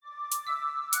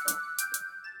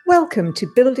Welcome to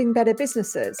Building Better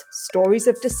Businesses, Stories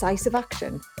of Decisive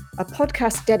Action, a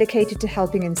podcast dedicated to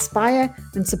helping inspire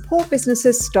and support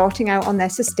businesses starting out on their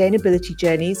sustainability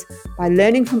journeys by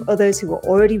learning from others who are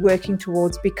already working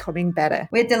towards becoming better.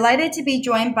 We're delighted to be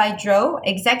joined by Dro,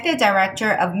 Executive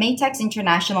Director of Matex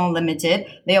International Limited.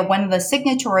 They are one of the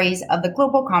signatories of the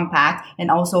Global Compact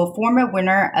and also a former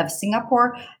winner of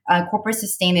Singapore Corporate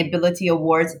Sustainability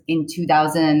Awards in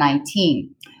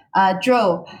 2019.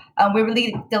 Dro, we're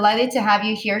really delighted to have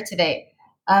you here today.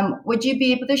 Would you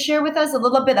be able to share with us a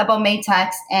little bit about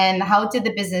Matex and how did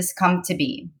the business come to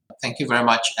be? Thank you very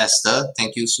much, Esther.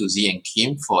 Thank you, Susie and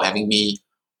Kim, for having me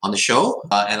on the show.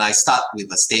 And I start with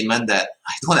a statement that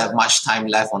I don't have much time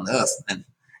left on Earth. And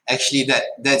actually,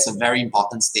 that's a very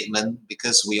important statement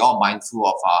because we are mindful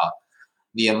of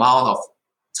the amount of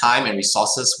time and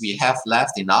resources we have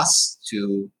left in us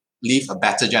to leave a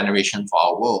better generation for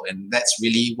our world. And that's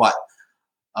really what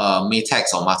Matex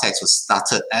or Matex was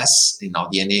started as in our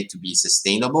DNA, to be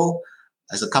sustainable.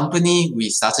 As a company,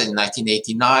 we started in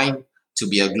 1989 to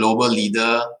be a global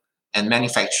leader and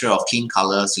manufacturer of clean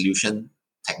color solution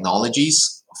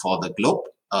technologies for the globe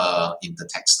in the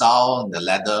textile, in the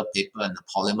leather, paper, and the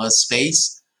polymer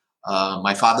space.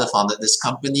 My father founded this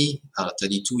company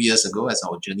 32 years ago as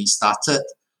our journey started.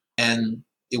 And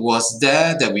it was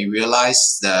there that we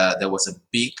realized that there was a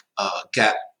big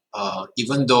gap,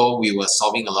 even though we were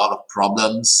solving a lot of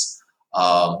problems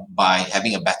by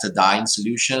having a better dyeing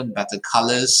solution, better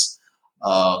colors,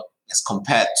 as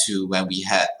compared to when we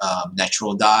had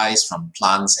natural dyes from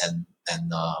plants and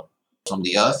from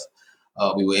the earth.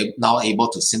 We were now able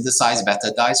to synthesize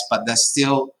better dyes, but there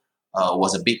still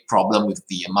was a big problem with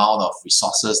the amount of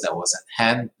resources that was at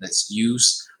hand that's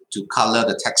used to color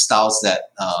the textiles that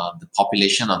the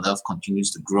population on Earth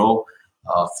continues to grow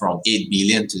from 8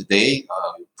 billion today,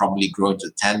 probably grow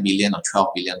to 10 billion or 12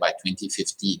 billion by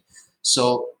 2050.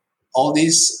 So all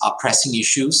these are pressing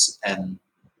issues, and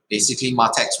basically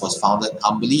Matex was founded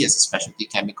humbly as a specialty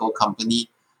chemical company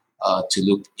to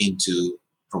look into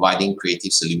providing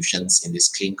creative solutions in this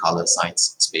clean color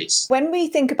science space. When we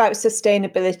think about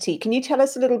sustainability, can you tell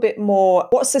us a little bit more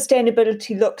what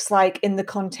sustainability looks like in the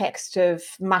context of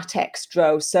Matex,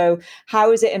 Dro? So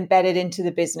how is it embedded into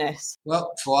the business?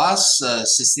 Well, for us,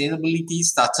 sustainability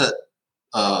started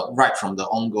right from the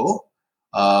on-go.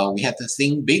 We had to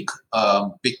think big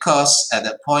because at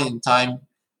that point in time,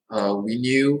 we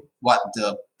knew what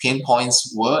the pain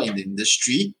points were in the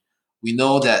industry. We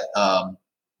know that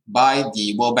by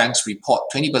the World Bank's report,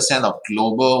 20% of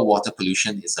global water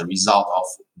pollution is a result of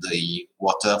the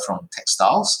water from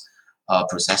textiles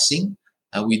processing.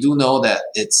 And we do know that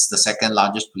it's the second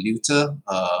largest polluter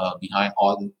behind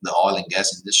the oil and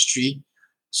gas industry.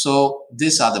 So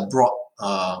these are the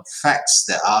broad facts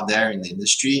that are there in the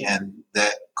industry, and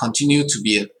there continue to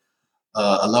be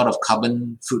a lot of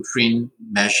carbon footprint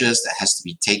measures that has to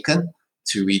be taken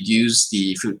to reduce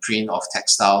the footprint of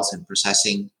textiles and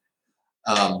processing.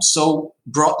 So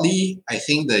broadly, I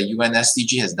think the UN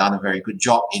SDG has done a very good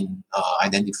job in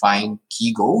identifying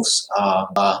key goals.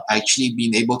 Actually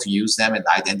been able to use them and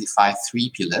identify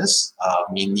 3 pillars,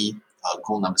 mainly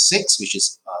goal number 6, which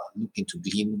is look into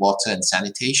clean water and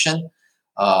sanitation.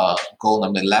 Goal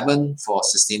number 11 for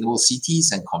sustainable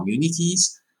cities and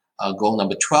communities. Goal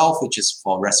number 12, which is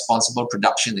for responsible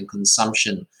production and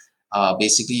consumption.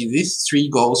 Basically, these 3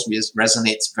 goals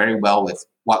resonates very well with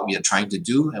what we are trying to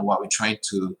do and what we're trying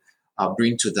to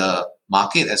bring to the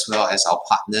market, as well as our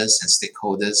partners and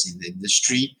stakeholders in the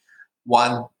industry.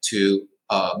 One, to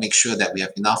make sure that we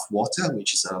have enough water,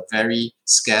 which is a very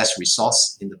scarce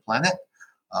resource in the planet.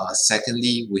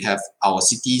 Secondly, we have our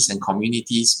cities and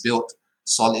communities built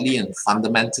solidly and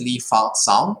fundamentally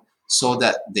sound so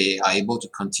that they are able to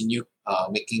continue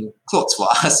making clothes for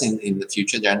us in the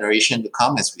future generation to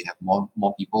come as we have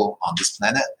more people on this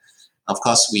planet. Of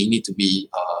course, we need to be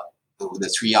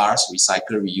the 3 R's,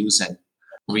 recycle, reuse, and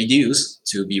reduce,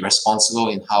 to be responsible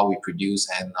in how we produce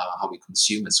and how we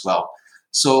consume as well.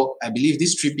 So I believe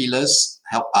these 3 pillars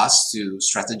help us to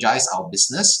strategize our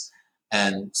business.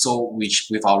 And so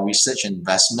with our research and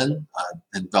investment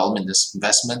and development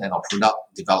investment and our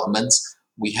product developments,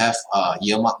 we have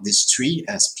earmarked these 3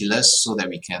 as pillars so that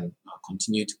we can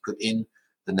continue to put in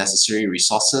the necessary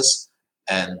resources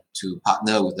and to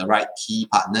partner with the right key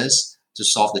partners to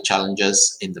solve the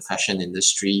challenges in the fashion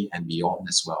industry and beyond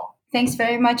as well. Thanks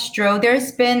very much, Dro.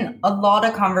 There's been a lot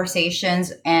of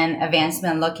conversations and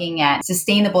advancement looking at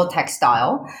sustainable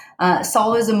textile.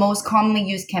 Salt is the most commonly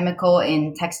used chemical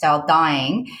in textile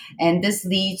dyeing, and this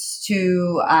leads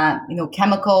to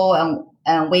chemical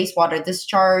and wastewater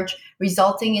discharge,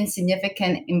 resulting in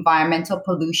significant environmental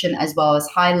pollution as well as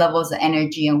high levels of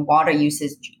energy and water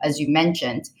usage, as you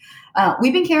mentioned.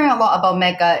 We've been hearing a lot about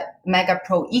Mega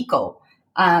Pro Eco.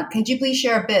 Could you please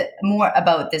share a bit more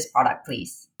about this product,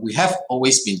 please? We have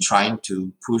always been trying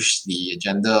to push the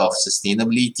agenda of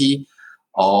sustainability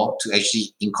or to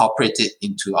actually incorporate it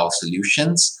into our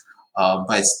solutions.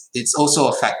 But it's also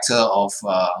a factor of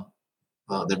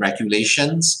the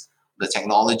regulations, the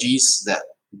technologies that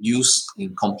use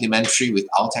in complementary with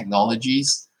our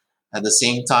technologies. At the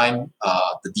same time,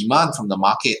 the demand from the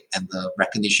market and the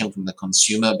recognition from the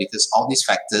consumer, because all these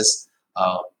factors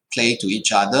play to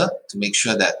each other to make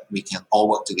sure that we can all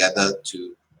work together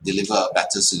to deliver a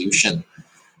better solution.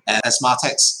 And as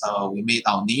Matex, we made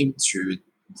our name through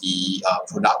the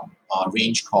product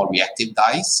range called reactive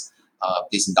dyes.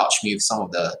 Please indulge me with some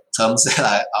of the terms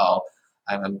that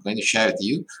I'm going to share with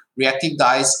you. Reactive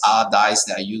dyes are dyes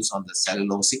that are used on the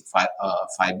cellulosic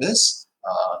fibers.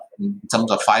 In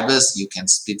terms of fibers, you can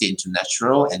split it into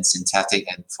natural and synthetic.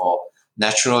 And for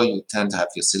natural, you tend to have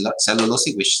your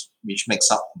cellulosic, which makes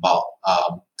up about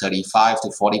 35 to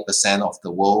 40% of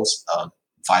the world's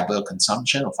fiber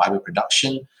consumption or fiber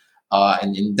production.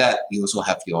 And in that, you also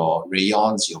have your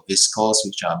rayons, your viscose,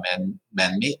 which are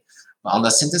man-made. But on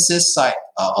the synthesis side,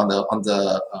 on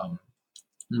the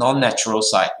non-natural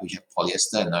side, we have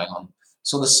polyester and nylon.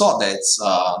 So the salt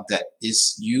that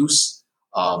is used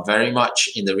very much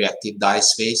in the reactive dye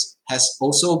space has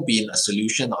also been a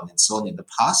solution on its own in the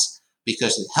past,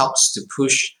 because it helps to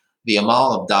push the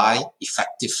amount of dye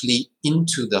effectively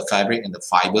into the fabric and the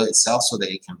fiber itself so that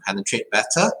it can penetrate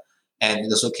better, and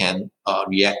it also can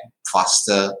react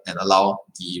faster and allow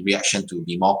the reaction to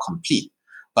be more complete.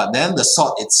 But then the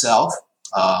salt itself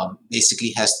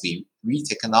basically has to be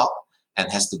retaken out and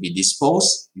has to be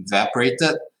disposed,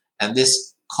 evaporated, and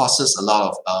this causes a lot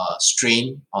of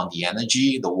strain on the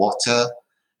energy, the water,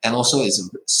 and also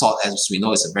salt, as we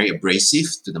know, is very abrasive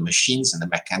to the machines and the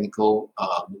mechanical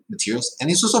materials. And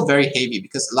it's also very heavy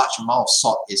because a large amount of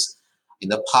salt is in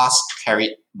the past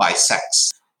carried by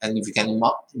sacks. And if you can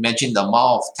imagine the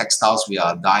amount of textiles we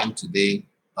are dyeing today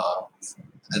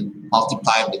and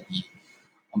multiply with the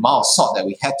amount of salt that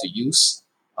we had to use,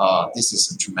 this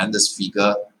is a tremendous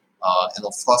figure. And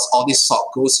of course, all this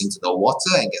salt goes into the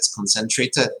water and gets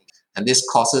concentrated. And this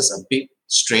causes a big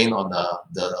strain on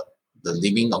the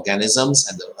living organisms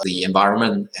and the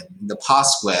environment. And in the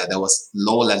past, where there was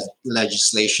low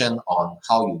legislation on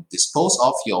how you dispose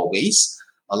of your waste,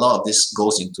 a lot of this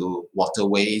goes into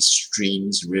waterways,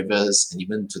 streams, rivers, and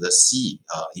even to the sea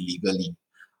illegally.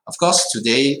 Of course,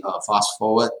 today, fast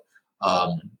forward,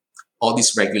 all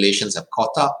these regulations have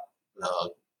caught up.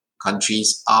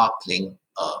 Countries are playing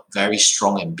a very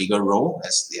strong and bigger role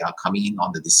as they are coming in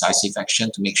on the decisive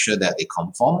action to make sure that they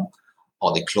conform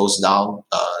or they close down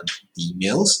the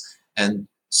mills. And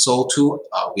so too,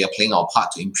 we are playing our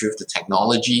part to improve the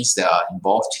technologies that are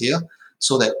involved here,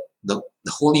 so that the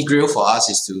holy grail for us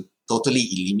is to totally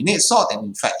eliminate salt, and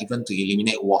in fact, even to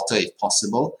eliminate water if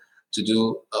possible, to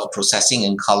do processing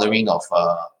and coloring of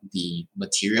the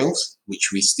materials, which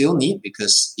we still need,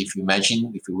 because if you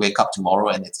imagine, if you wake up tomorrow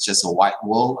and it's just a white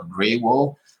world, a gray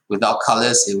world, without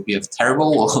colors, it will be a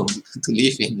terrible world to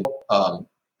live in.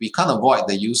 We can't avoid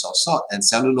the use of salt, and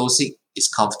cellulosic is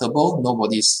comfortable.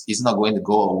 It's not going to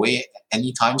go away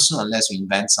anytime soon unless we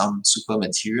invent some super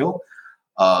material.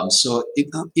 So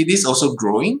it is also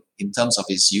growing in terms of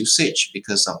its usage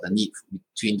because of the need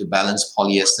between to balance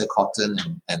polyester,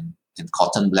 cotton, and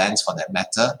cotton blends for that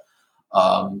matter.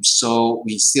 So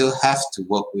we still have to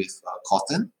work with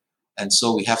cotton, and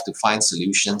so we have to find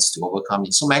solutions to overcome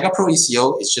it. So Mega Pro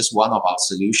ECO is just one of our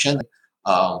solutions,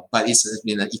 but it's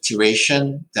been an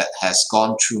iteration that has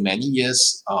gone through many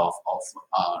years of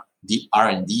deep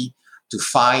R&D to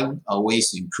find ways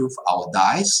to improve our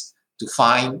dyes, to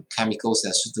find chemicals that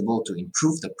are suitable to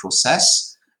improve the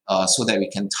process, so that we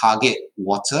can target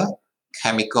water,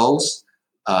 chemicals,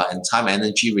 and time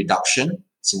energy reduction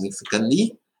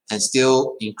significantly, and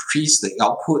still increase the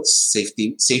output,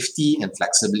 safety and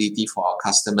flexibility for our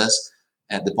customers.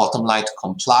 At the bottom line, to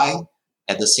comply,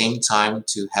 at the same time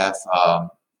to have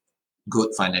good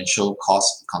financial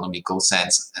cost, economical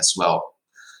sense as well.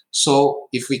 So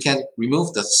if we can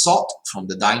remove the salt from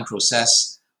the dyeing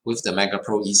process with the Mega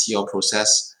Pro ECO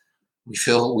process, we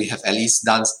feel we have at least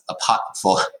done a part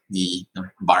for the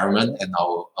environment and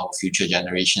our future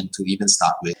generation to even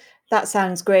start with. That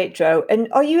sounds great, Joe. And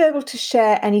are you able to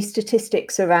share any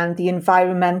statistics around the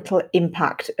environmental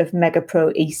impact of Mega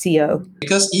Pro ECO?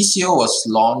 Because ECO was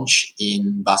launched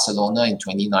in Barcelona in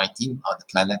 2019 on the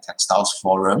Planet Textiles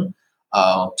Forum,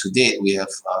 to date we have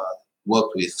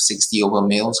worked with 60 over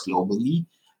mills globally.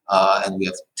 and we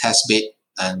have test bed,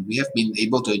 and we have been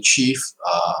able to achieve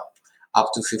up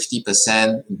to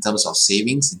 50% in terms of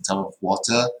savings, in terms of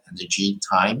water, energy,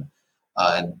 time.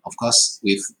 And of course,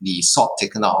 with the salt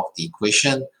taken out of the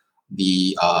equation,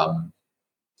 the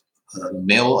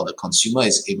male or the consumer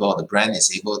is able, or the brand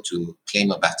is able to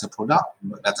claim a better product,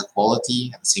 better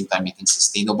quality, at the same time meeting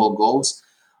sustainable goals.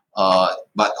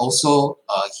 But also,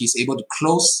 he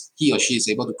or she is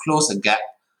able to close the gap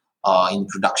in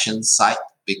production side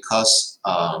because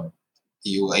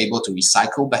you are able to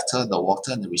recycle better the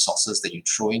water and the resources that you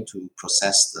throw in to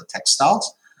process the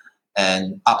textiles.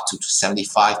 And up to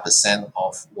 75%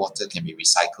 of water can be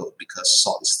recycled because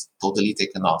salt is totally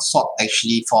taken out. Salt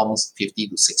actually forms 50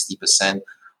 to 60%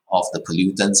 of the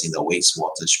pollutants in the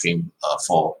wastewater stream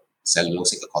for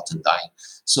cellulosic or cotton dyeing.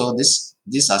 So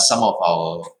these are some of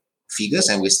our figures,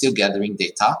 and we're still gathering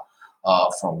data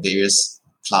from various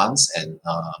plants and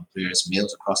various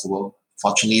mills across the world.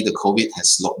 Fortunately, the COVID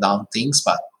has slowed down things,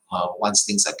 but once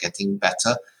things are getting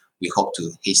better, we hope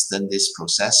to hasten this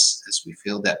process, as we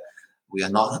feel that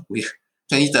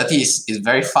 2030 is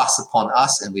very fast upon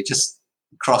us, and we just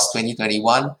crossed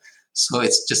 2021. So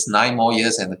it's just 9 more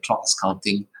years and the clock is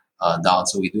counting down.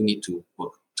 So we do need to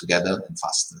work together and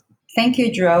faster. Thank you,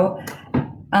 Drew.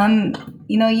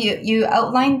 You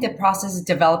outlined the process of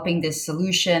developing this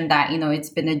solution, that, it's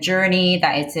been a journey,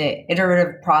 that it's an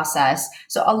iterative process.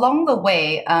 So along the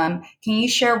way, can you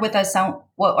share with us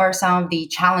what are some of the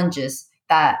challenges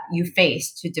that you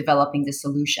faced to developing the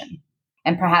solution?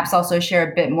 And perhaps also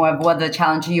share a bit more of what the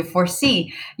challenge you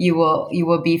foresee you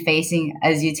will be facing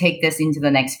as you take this into the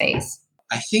next phase.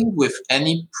 I think with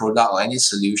any product or any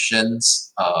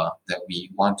solutions that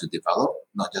we want to develop,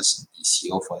 not just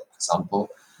ECO, for example,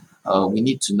 we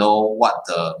need to know what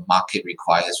the market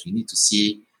requires. We need to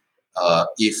see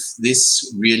if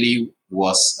this really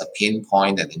was a pain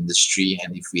point at industry,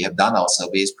 and if we have done our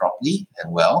surveys properly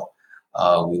and well,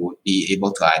 we would be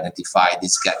able to identify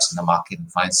these gaps in the market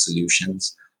and find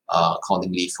solutions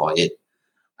accordingly for it.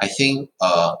 I think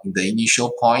in the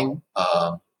initial point,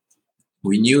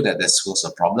 we knew that this was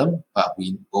a problem, but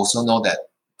we also know that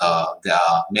there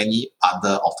are many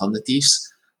other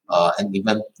alternatives, and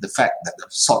even the fact that the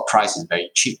salt price is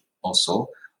very cheap also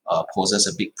poses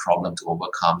a big problem to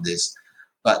overcome this.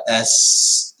 But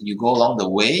as you go along the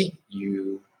way,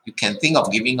 you can think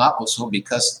of giving up also,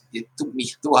 because it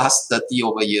took us 30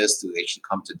 over years to actually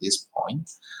come to this point.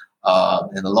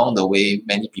 And along the way,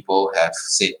 many people have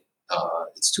said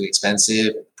it's too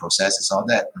expensive, the process is all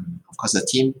that. And of course, the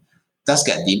team does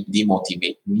get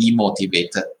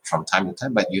demotivated from time to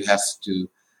time, but you have to,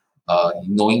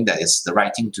 knowing that it's the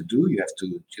right thing to do, you have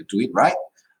to do it right.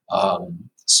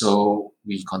 So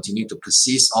we continue to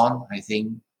persist on. I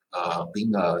think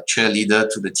being a cheerleader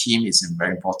to the team is a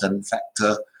very important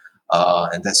factor.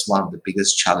 And that's one of the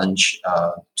biggest challenge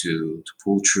to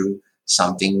pull through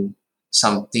something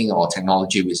or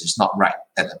technology which is not right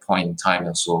at that point in time.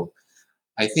 And so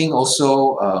I think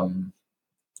also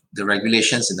the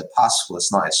regulations in the past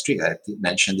was not as strict. I did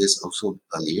mention this also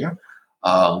earlier.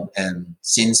 And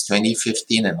since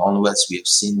 2015 and onwards, we have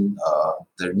seen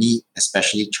the need,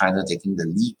 especially China taking the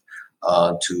lead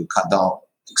to cut down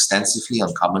extensively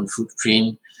on carbon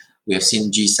footprint. We have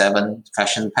seen G7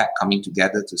 Fashion Pact coming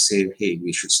together to say, hey,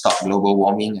 we should stop global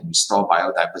warming and restore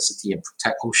biodiversity and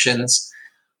protect oceans.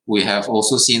 We have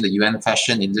also seen the UN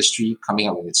fashion industry coming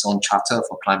up with its own charter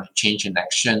for climate change and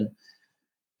action.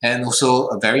 And also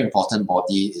a very important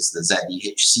body is the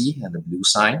ZEHC and the Blue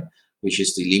Sign, which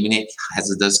is to eliminate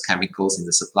hazardous chemicals in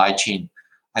the supply chain.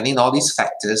 I think all these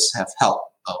factors have helped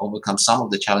overcome some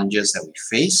of the challenges that we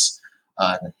face.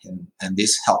 And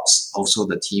this helps also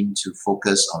the team to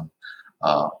focus on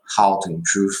how to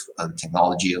improve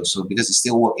technology also, because it's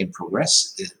still work in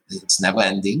progress. It's never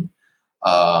ending.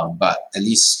 But at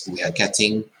least we are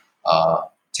getting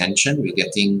attention, we're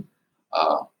getting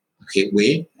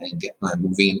headway, and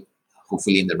moving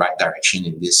hopefully in the right direction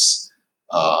in this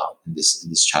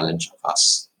challenge of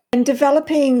us. And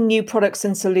developing new products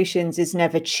and solutions is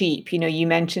never cheap. You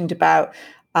mentioned about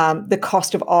the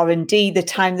cost of R&D, the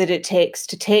time that it takes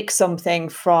to take something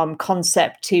from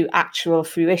concept to actual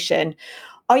fruition.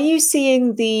 Are you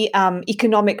seeing the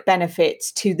economic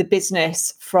benefits to the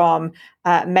business from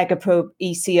MegaPro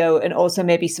ECO, and also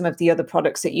maybe some of the other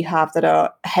products that you have that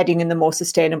are heading in the more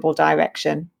sustainable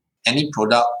direction? Any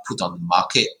product put on the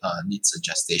market needs a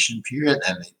gestation period,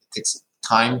 and it takes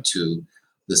time to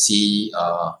see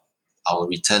our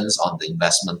returns on the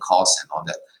investment costs and all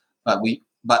that.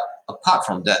 But apart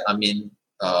from that, I mean,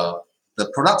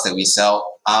 the products that we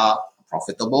sell are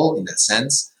profitable in that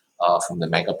sense from the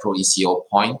MegaPro ECO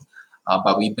point.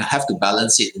 But we have to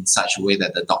balance it in such a way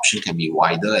that the adoption can be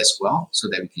wider as well, so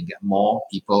that we can get more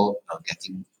people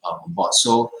getting on board.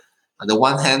 So on the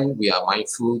one hand, we are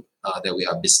mindful that we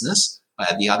are a business,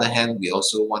 but at the other hand, we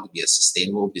also want to be a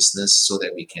sustainable business so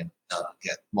that we can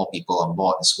get more people on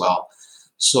board as well.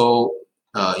 So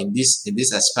in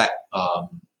this aspect,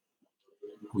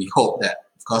 we hope that,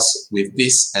 because with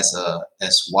this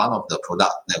as one of the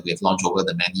product that we have launched over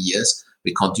the many years,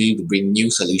 we continue to bring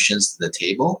new solutions to the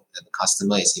table, and the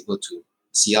customer is able to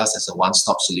see us as a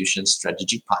one-stop solution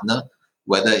strategic partner,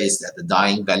 whether it's at the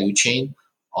dyeing value chain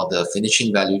or the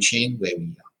finishing value chain, where we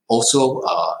are also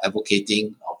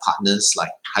advocating our partners like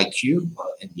HiQ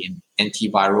in the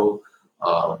antiviral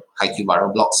HiQ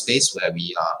viral block space, where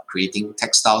we are creating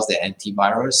textiles that are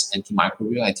antivirus,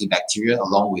 antimicrobial, antibacterial,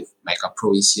 along with Mega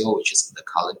Pro ECO, which is the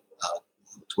color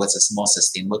towards a more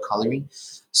sustainable coloring.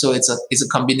 So it's a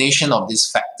combination of these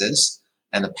factors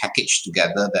and a package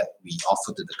together that we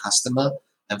offer to the customer,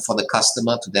 and for the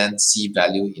customer to then see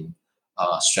value in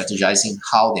strategizing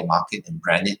how they market and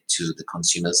brand it to the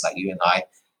consumers like you and I.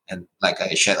 And like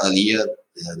I shared earlier,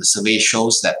 the survey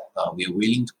shows that we're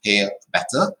willing to pay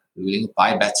better, we're willing to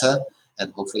buy better,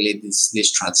 and hopefully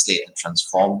this translate and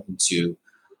transform into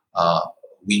a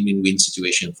win-win-win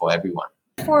situation for everyone.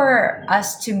 For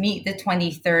us to meet the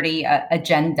 2030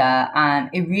 agenda,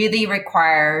 it really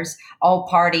requires all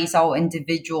parties, all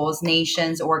individuals,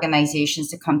 nations, organizations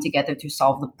to come together to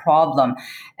solve the problem.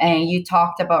 And you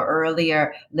talked about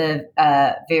earlier the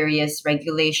various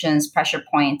regulations, pressure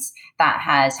points that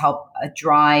has helped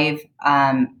drive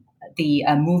the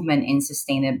movement in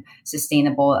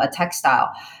sustainable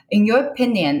textile. In your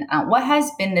opinion, what has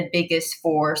been the biggest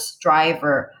force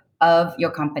driver of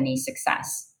your company's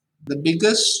success? The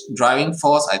biggest driving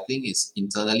force, I think, is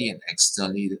internally and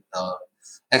externally.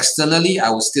 Externally,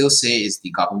 I would still say is the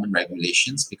government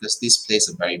regulations, because this plays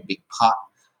a very big part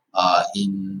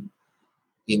in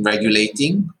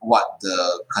regulating what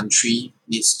the country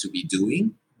needs to be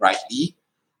doing rightly.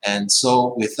 And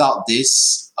so without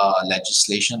this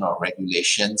legislation or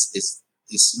regulations,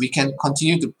 is we can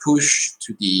continue to push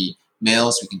to the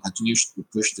mills, we can continue to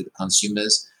push to the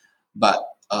consumers, but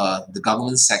the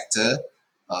government sector,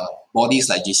 bodies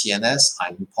like GCNS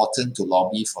are important to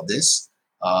lobby for this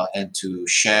and to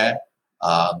share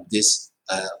this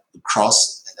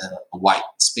across a wide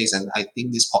space. And I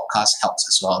think this podcast helps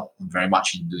as well very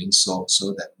much in doing so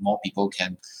that more people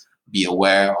can be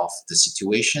aware of the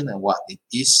situation and what it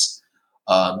is.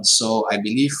 So I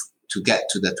believe to get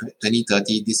to the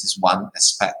 2030, this is one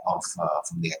aspect of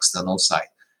from the external side.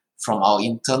 From our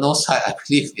internal side, I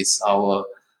believe it's our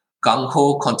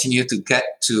gung-ho continue to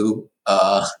get to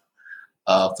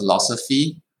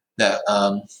philosophy that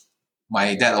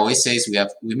my dad always says,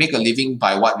 we make a living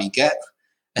by what we get,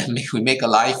 and we make a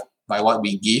life by what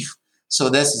we give. So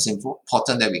this is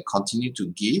important that we continue to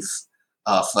give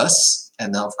first,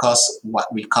 and of course what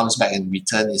comes back in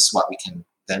return is what we can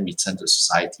then return to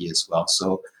society as well.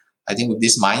 So I think with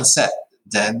this mindset,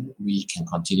 then we can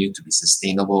continue to be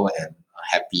sustainable and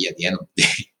happy at the end of the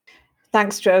day.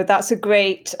 Thanks, Joe. That's a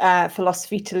great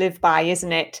philosophy to live by,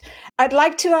 isn't it? I'd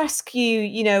like to ask you,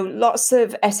 lots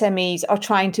of SMEs are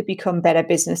trying to become better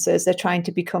businesses. They're trying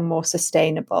to become more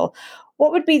sustainable.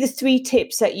 What would be the 3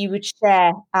 tips that you would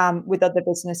share with other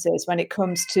businesses when it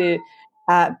comes to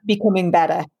becoming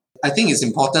better? I think it's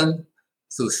important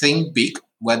to think big,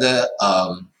 whether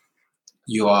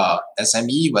you are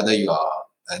SME, whether you are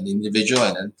an individual,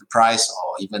 an enterprise,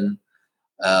 or even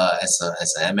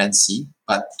as an MNC,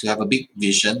 but to have a big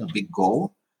vision, a big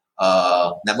goal.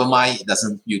 Never mind,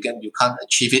 you can't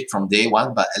achieve it from day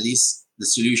one, but at least the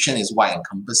solution is wide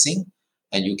encompassing,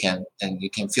 and you can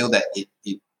feel that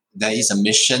there is a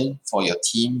mission for your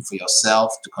team, for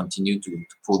yourself, to continue to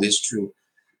pull this through.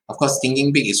 Of course,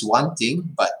 thinking big is one thing,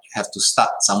 but you have to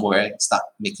start somewhere, start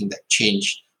making that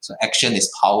change. So action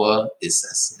is power.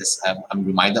 I'm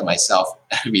reminded myself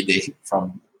every day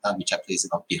from which I place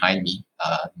it behind me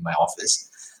in my office.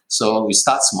 So we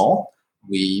start small.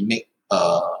 We make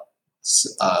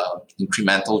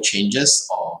incremental changes,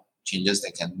 or changes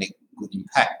that can make good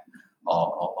impact,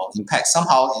 or impact.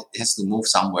 Somehow it has to move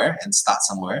somewhere and start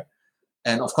somewhere.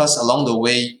 And of course, along the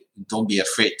way, don't be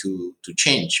afraid to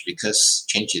change, because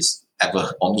change is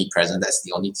ever omnipresent. That's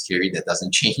the only theory that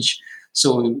doesn't change.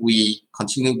 So we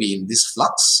continue to be in this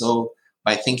flux. So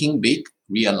by thinking big,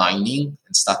 realigning,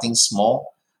 and starting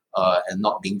small, and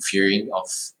not being fearing of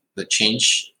the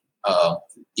change,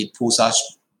 it pulls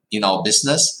us in our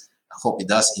business. I hope it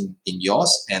does in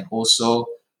yours. And also,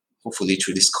 hopefully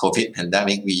through this COVID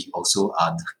pandemic, we also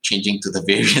are changing to the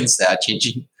variants that are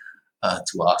changing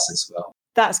to us as well.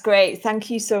 That's great. Thank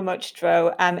you so much,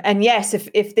 Dro. And yes,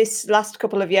 if this last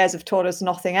couple of years have taught us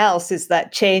nothing else, is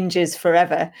that change is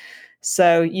forever.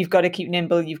 So you've got to keep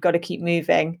nimble. You've got to keep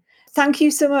moving. Thank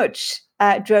you so much,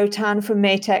 Dro Tan from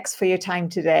Matex, for your time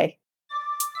today.